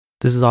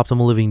This is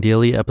Optimal Living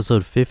Daily,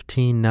 episode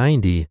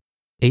 1590,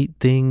 8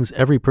 Things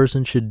Every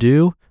Person Should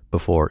Do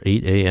Before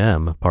 8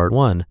 a.m., Part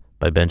 1,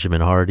 by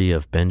Benjamin Hardy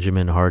of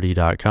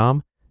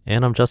benjaminhardy.com,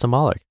 and I'm Justin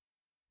Malik.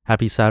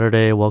 Happy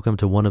Saturday. Welcome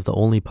to one of the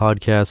only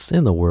podcasts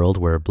in the world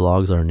where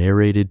blogs are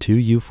narrated to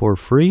you for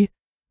free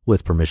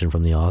with permission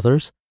from the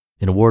authors.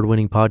 An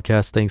award-winning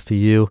podcast thanks to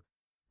you.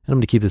 And I'm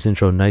going to keep this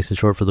intro nice and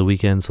short for the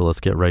weekend, so let's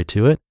get right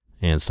to it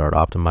and start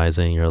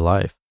optimizing your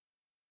life.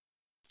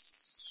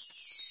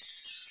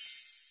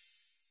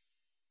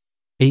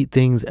 8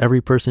 Things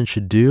Every Person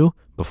Should Do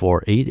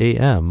Before 8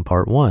 a.m.,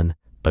 Part 1,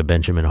 by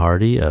Benjamin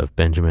Hardy of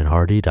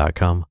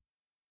benjaminhardy.com.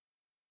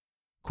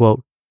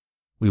 Quote,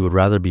 "We would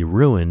rather be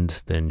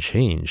ruined than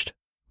changed.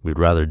 We'd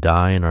rather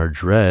die in our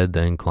dread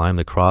than climb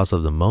the cross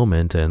of the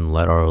moment and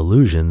let our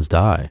illusions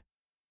die."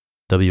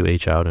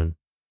 W.H. Auden.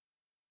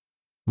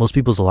 Most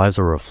people's lives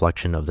are a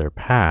reflection of their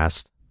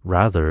past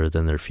rather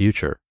than their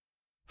future.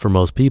 For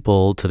most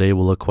people, today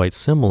will look quite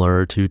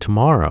similar to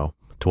tomorrow.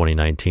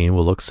 2019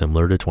 will look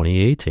similar to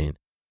 2018.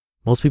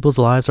 Most people's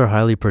lives are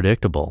highly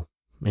predictable,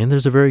 and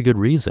there's a very good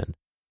reason.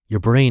 Your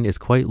brain is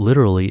quite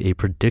literally a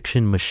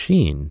prediction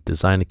machine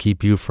designed to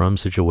keep you from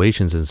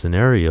situations and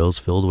scenarios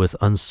filled with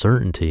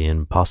uncertainty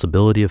and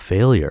possibility of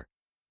failure.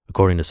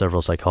 According to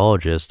several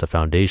psychologists, the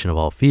foundation of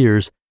all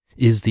fears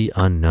is the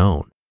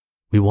unknown.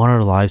 We want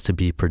our lives to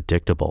be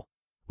predictable.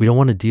 We don't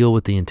want to deal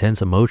with the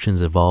intense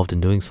emotions involved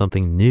in doing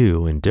something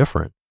new and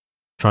different.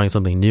 Trying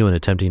something new and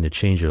attempting to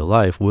change your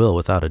life will,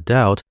 without a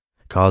doubt,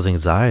 cause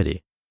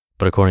anxiety.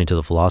 But according to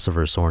the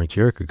philosopher Soren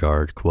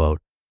Kierkegaard, quote,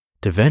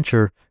 "To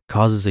venture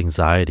causes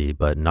anxiety,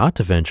 but not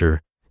to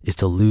venture is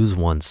to lose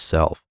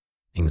oneself.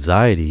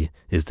 Anxiety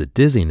is the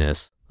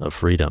dizziness of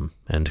freedom,"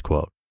 end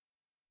quote.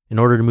 In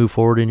order to move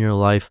forward in your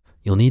life,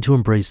 you'll need to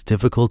embrace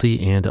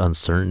difficulty and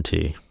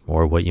uncertainty,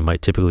 or what you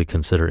might typically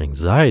consider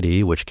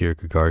anxiety, which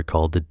Kierkegaard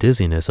called the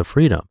dizziness of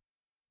freedom.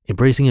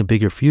 Embracing a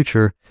bigger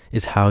future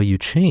is how you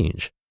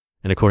change.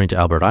 And according to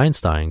Albert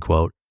Einstein,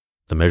 quote,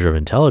 "The measure of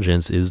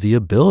intelligence is the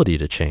ability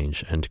to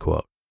change," end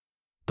quote.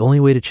 The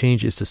only way to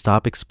change is to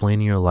stop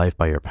explaining your life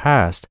by your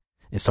past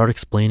and start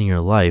explaining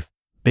your life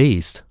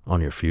based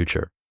on your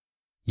future.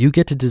 You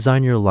get to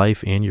design your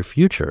life and your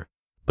future,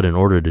 but in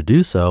order to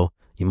do so,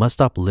 you must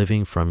stop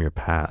living from your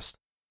past.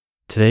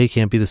 Today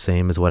can't be the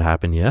same as what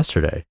happened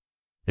yesterday.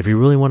 If you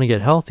really want to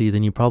get healthy,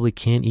 then you probably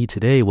can't eat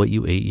today what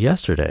you ate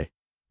yesterday.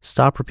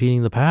 Stop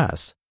repeating the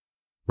past.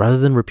 Rather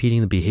than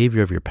repeating the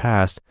behavior of your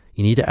past,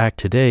 you need to act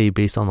today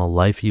based on the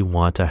life you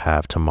want to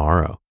have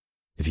tomorrow.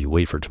 If you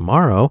wait for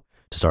tomorrow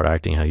to start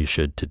acting how you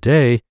should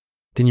today,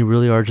 then you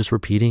really are just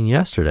repeating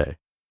yesterday.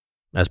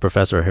 As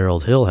Professor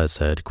Harold Hill has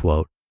said,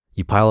 quote,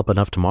 "You pile up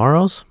enough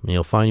tomorrows and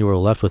you'll find you are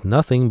left with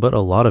nothing but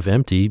a lot of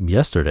empty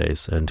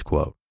yesterdays," end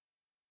quote.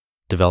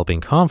 Developing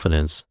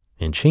confidence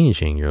and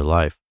changing your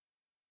life.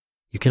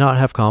 You cannot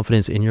have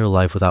confidence in your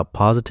life without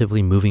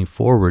positively moving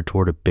forward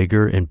toward a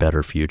bigger and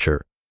better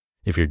future.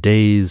 If your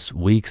days,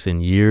 weeks,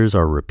 and years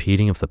are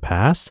repeating of the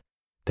past,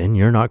 then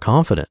you're not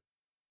confident.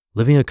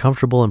 Living a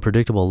comfortable and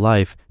predictable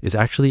life is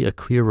actually a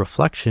clear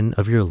reflection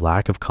of your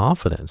lack of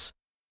confidence.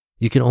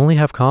 You can only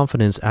have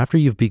confidence after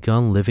you've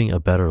begun living a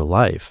better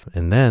life,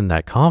 and then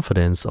that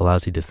confidence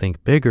allows you to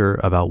think bigger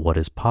about what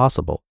is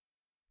possible.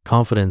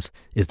 Confidence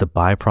is the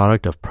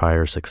byproduct of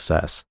prior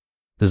success.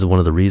 This is one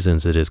of the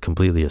reasons it is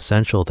completely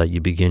essential that you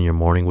begin your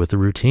morning with a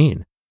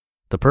routine.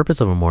 The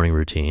purpose of a morning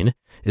routine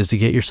is to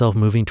get yourself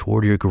moving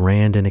toward your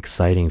grand and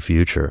exciting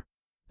future.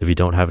 If you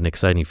don't have an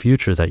exciting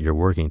future that you're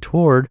working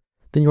toward,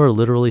 then you are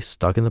literally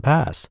stuck in the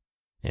past.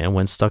 And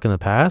when stuck in the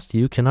past,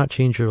 you cannot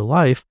change your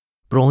life,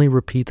 but only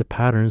repeat the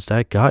patterns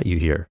that got you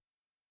here.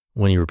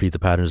 When you repeat the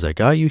patterns that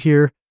got you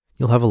here,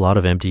 you'll have a lot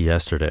of empty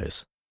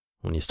yesterdays.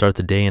 When you start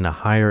the day in a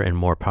higher and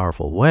more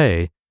powerful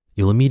way,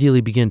 you'll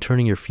immediately begin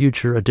turning your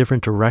future a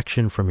different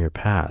direction from your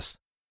past.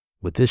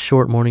 With this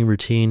short morning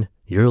routine,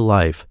 your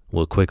life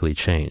will quickly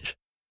change.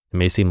 It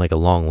may seem like a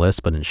long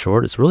list, but in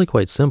short, it's really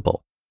quite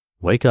simple.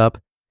 Wake up,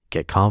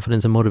 get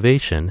confidence and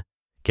motivation,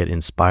 get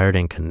inspired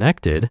and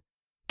connected,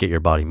 get your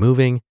body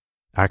moving,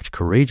 act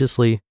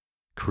courageously,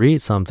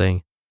 create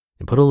something,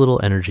 and put a little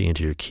energy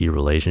into your key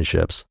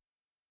relationships.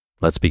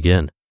 Let's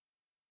begin.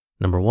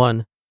 Number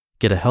 1,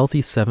 get a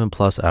healthy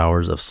 7+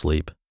 hours of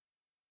sleep.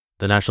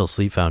 The National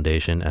Sleep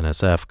Foundation,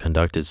 NSF,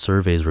 conducted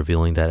surveys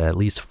revealing that at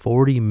least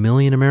 40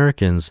 million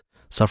Americans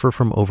suffer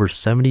from over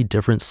 70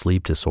 different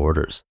sleep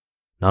disorders.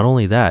 Not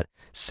only that,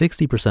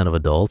 60% of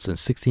adults and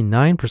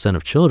 69%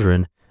 of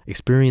children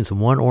experience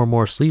one or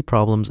more sleep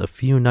problems a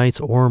few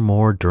nights or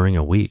more during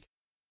a week.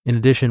 In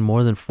addition,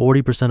 more than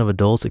 40% of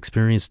adults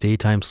experience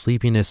daytime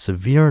sleepiness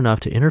severe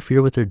enough to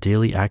interfere with their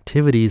daily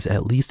activities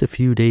at least a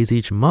few days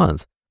each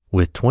month,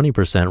 with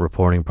 20%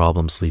 reporting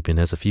problem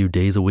sleepiness a few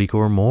days a week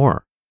or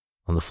more.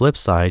 On the flip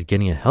side,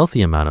 getting a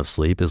healthy amount of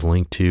sleep is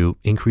linked to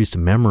increased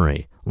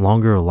memory,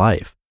 longer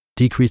life,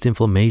 decreased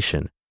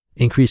inflammation,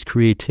 increased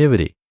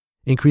creativity,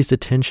 increased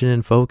attention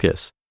and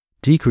focus,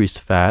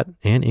 decreased fat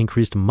and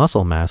increased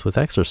muscle mass with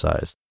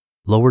exercise,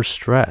 lower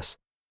stress,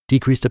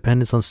 decreased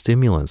dependence on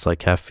stimulants like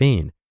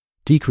caffeine,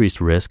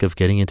 decreased risk of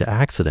getting into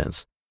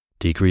accidents,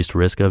 decreased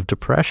risk of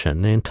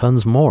depression, and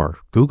tons more.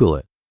 Google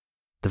it.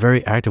 The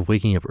very act of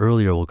waking up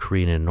earlier will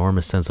create an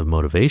enormous sense of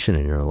motivation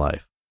in your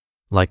life.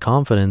 Like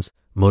confidence,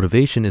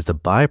 motivation is the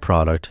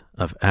byproduct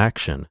of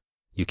action.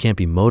 You can't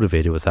be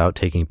motivated without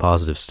taking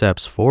positive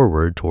steps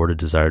forward toward a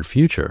desired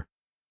future.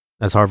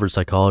 As Harvard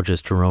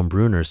psychologist Jerome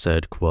Bruner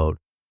said, quote,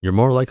 "You're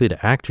more likely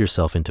to act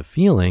yourself into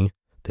feeling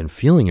than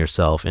feeling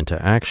yourself into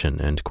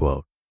action," end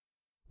quote.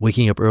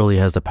 Waking up early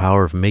has the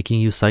power of making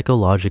you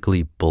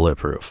psychologically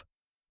bulletproof.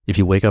 If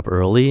you wake up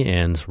early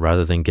and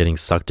rather than getting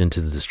sucked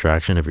into the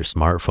distraction of your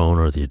smartphone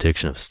or the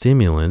addiction of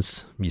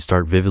stimulants, you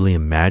start vividly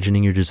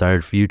imagining your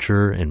desired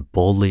future and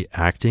boldly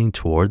acting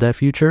toward that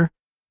future,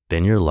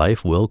 then your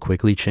life will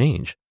quickly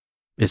change.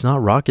 It's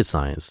not rocket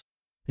science.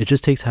 It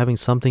just takes having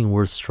something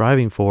worth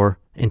striving for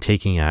and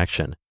taking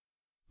action.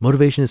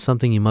 Motivation is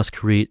something you must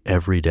create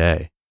every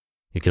day.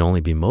 You can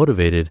only be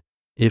motivated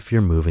if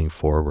you're moving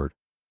forward.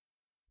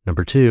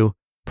 Number 2,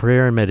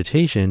 prayer and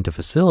meditation to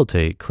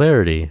facilitate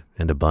clarity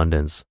and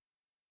abundance.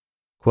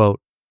 Quote,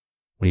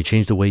 "When you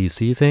change the way you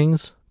see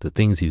things, the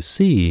things you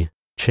see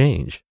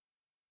change."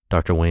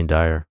 Dr. Wayne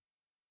Dyer.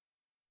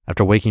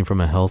 After waking from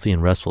a healthy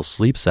and restful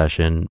sleep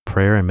session,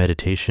 prayer and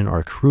meditation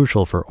are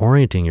crucial for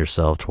orienting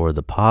yourself toward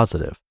the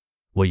positive.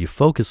 What you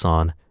focus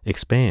on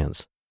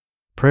expands.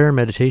 Prayer and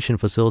meditation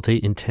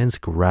facilitate intense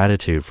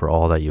gratitude for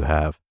all that you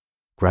have.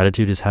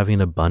 Gratitude is having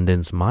an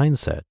abundance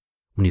mindset.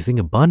 When you think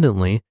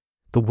abundantly,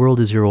 the world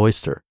is your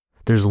oyster.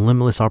 There's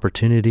limitless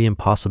opportunity and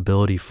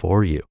possibility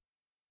for you.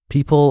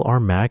 People are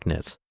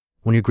magnets.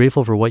 When you're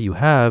grateful for what you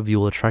have, you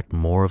will attract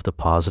more of the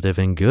positive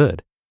and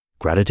good.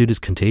 Gratitude is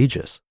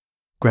contagious.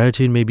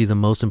 Gratitude may be the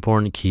most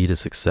important key to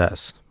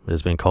success. It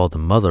has been called the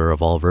mother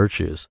of all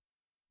virtues.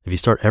 If you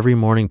start every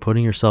morning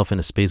putting yourself in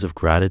a space of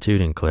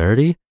gratitude and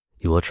clarity,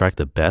 you will attract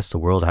the best the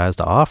world has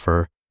to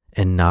offer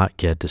and not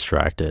get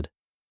distracted.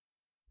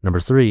 Number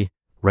 3,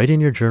 write in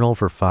your journal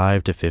for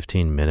 5 to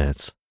 15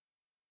 minutes.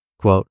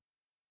 Quote,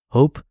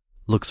 "Hope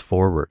looks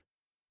forward.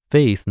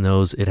 Faith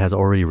knows it has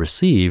already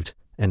received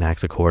and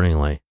acts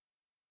accordingly."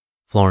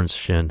 Florence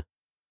Shinn.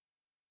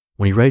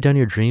 When you write down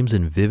your dreams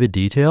in vivid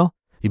detail,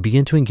 you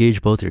begin to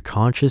engage both your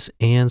conscious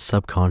and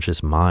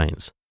subconscious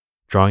minds.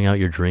 Drawing out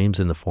your dreams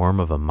in the form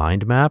of a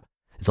mind map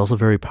is also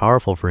very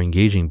powerful for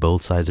engaging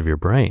both sides of your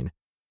brain.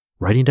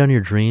 Writing down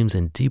your dreams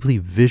and deeply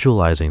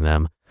visualizing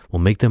them will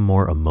make them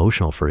more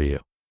emotional for you.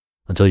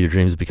 Until your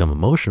dreams become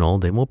emotional,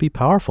 they won't be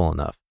powerful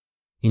enough.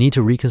 You need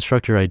to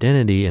reconstruct your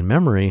identity and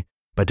memory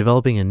by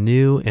developing a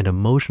new and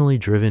emotionally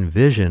driven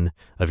vision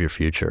of your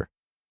future.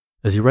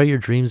 As you write your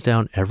dreams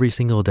down every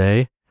single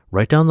day,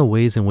 write down the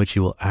ways in which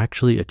you will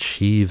actually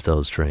achieve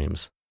those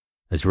dreams.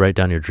 As you write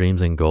down your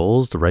dreams and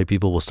goals, the right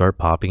people will start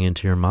popping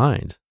into your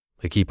mind.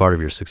 The key part of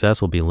your success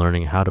will be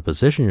learning how to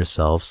position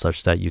yourself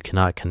such that you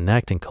cannot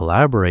connect and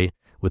collaborate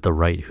with the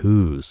right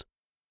who's.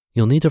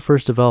 You'll need to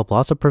first develop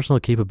lots of personal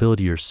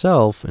capability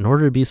yourself in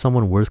order to be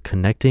someone worth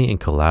connecting and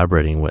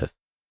collaborating with.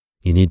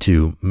 You need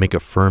to make a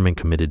firm and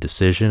committed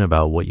decision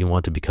about what you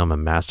want to become a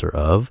master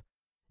of,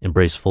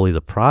 embrace fully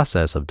the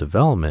process of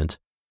development,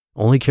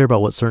 only care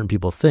about what certain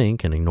people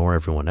think and ignore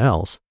everyone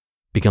else,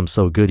 become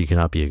so good you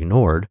cannot be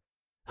ignored,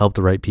 help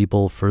the right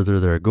people further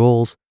their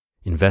goals,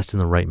 invest in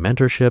the right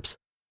mentorships,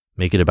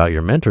 make it about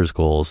your mentor's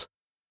goals,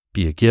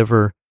 be a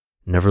giver,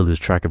 never lose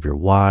track of your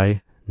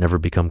why, never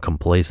become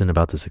complacent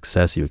about the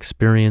success you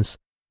experience,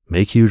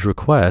 make huge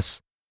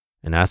requests,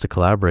 and ask to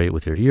collaborate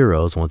with your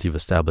heroes once you've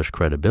established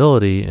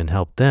credibility and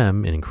help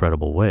them in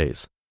incredible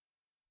ways.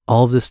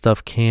 All of this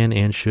stuff can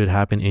and should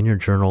happen in your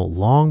journal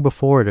long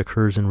before it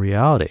occurs in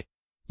reality.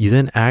 You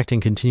then act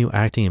and continue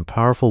acting in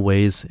powerful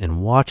ways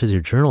and watch as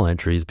your journal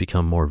entries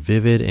become more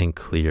vivid and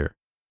clear.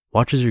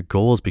 Watch as your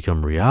goals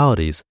become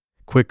realities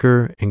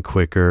quicker and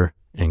quicker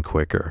and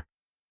quicker.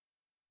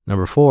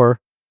 Number 4,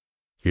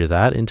 hear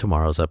that in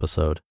tomorrow's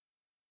episode.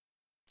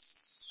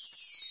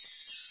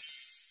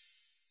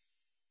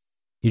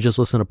 You just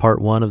listened to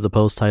part 1 of the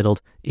post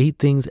titled 8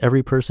 Things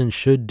Every Person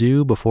Should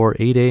Do Before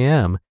 8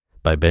 a.m.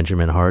 by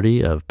Benjamin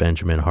Hardy of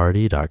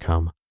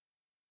benjaminhardy.com.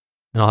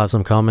 And I'll have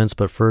some comments,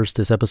 but first,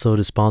 this episode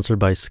is sponsored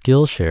by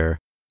Skillshare.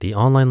 The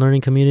online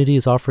learning community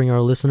is offering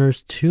our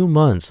listeners 2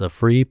 months of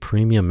free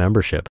premium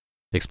membership.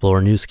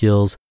 Explore new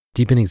skills,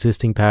 deepen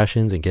existing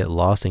passions, and get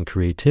lost in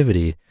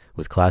creativity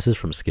with classes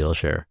from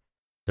Skillshare.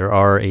 There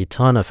are a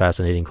ton of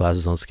fascinating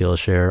classes on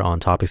Skillshare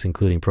on topics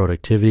including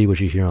productivity,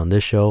 which you hear on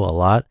this show a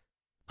lot.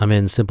 I'm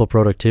in Simple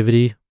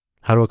Productivity,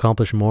 How to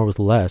Accomplish More with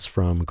Less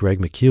from Greg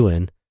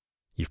McEwen.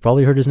 You've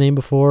probably heard his name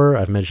before.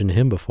 I've mentioned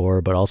him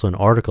before, but also in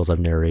articles I've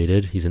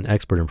narrated. He's an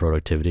expert in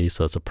productivity,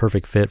 so it's a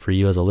perfect fit for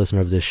you as a listener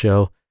of this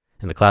show.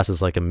 And the class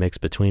is like a mix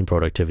between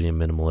productivity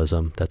and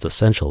minimalism. That's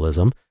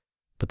essentialism.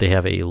 But they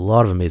have a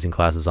lot of amazing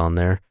classes on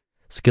there.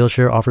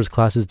 Skillshare offers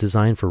classes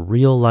designed for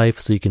real life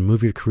so you can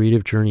move your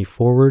creative journey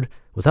forward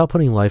without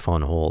putting life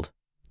on hold.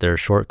 Their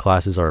short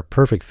classes are a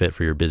perfect fit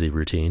for your busy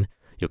routine.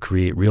 You'll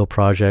create real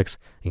projects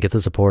and get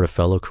the support of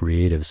fellow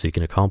creatives so you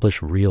can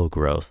accomplish real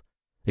growth.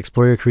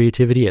 Explore your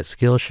creativity at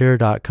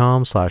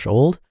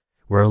Skillshare.com/old,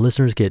 where our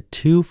listeners get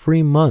 2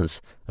 free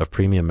months of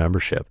premium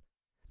membership.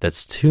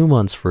 That's 2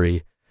 months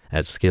free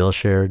at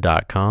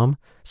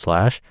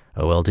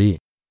Skillshare.com/OLD.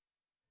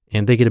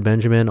 And thank you to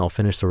Benjamin. I'll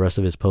finish the rest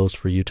of his post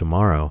for you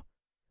tomorrow.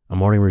 A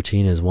morning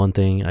routine is one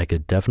thing I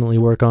could definitely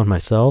work on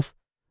myself.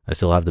 I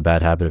still have the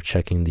bad habit of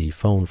checking the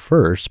phone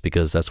first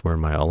because that's where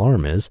my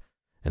alarm is.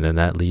 And then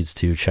that leads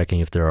to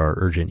checking if there are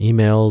urgent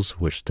emails,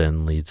 which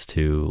then leads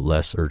to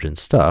less urgent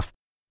stuff.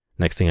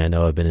 Next thing I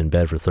know, I've been in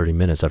bed for 30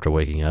 minutes after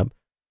waking up.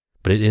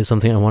 But it is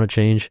something I want to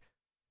change.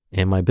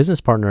 And my business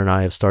partner and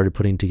I have started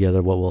putting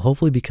together what will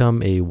hopefully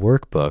become a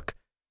workbook,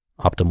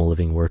 Optimal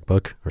Living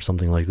Workbook or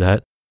something like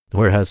that,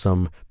 where it has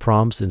some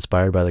prompts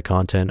inspired by the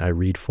content I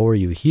read for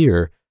you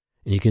here.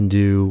 And you can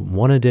do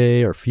 1 a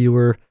day or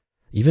fewer,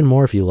 even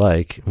more if you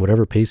like,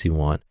 whatever pace you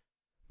want.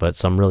 But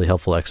some really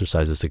helpful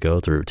exercises to go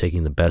through,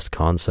 taking the best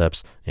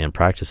concepts and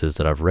practices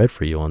that I've read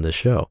for you on this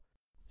show.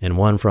 And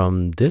one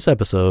from this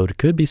episode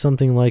could be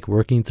something like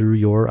working through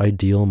your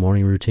ideal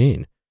morning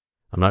routine.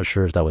 I'm not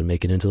sure if that would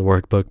make it into the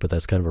workbook, but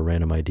that's kind of a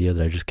random idea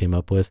that I just came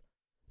up with.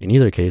 In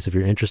either case, if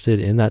you're interested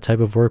in that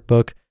type of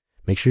workbook,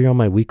 make sure you're on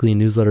my weekly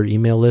newsletter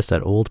email list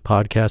at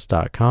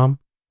oldpodcast.com,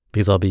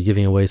 because I'll be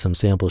giving away some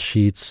sample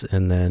sheets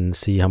and then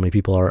see how many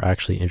people are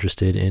actually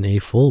interested in a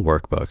full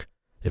workbook.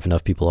 If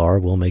enough people are,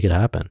 we'll make it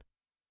happen.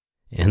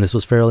 And this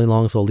was fairly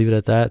long, so I'll leave it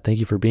at that. Thank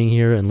you for being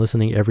here and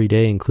listening every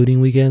day, including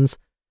weekends.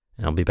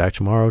 And I'll be back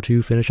tomorrow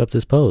to finish up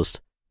this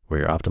post where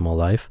your optimal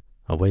life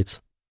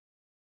awaits.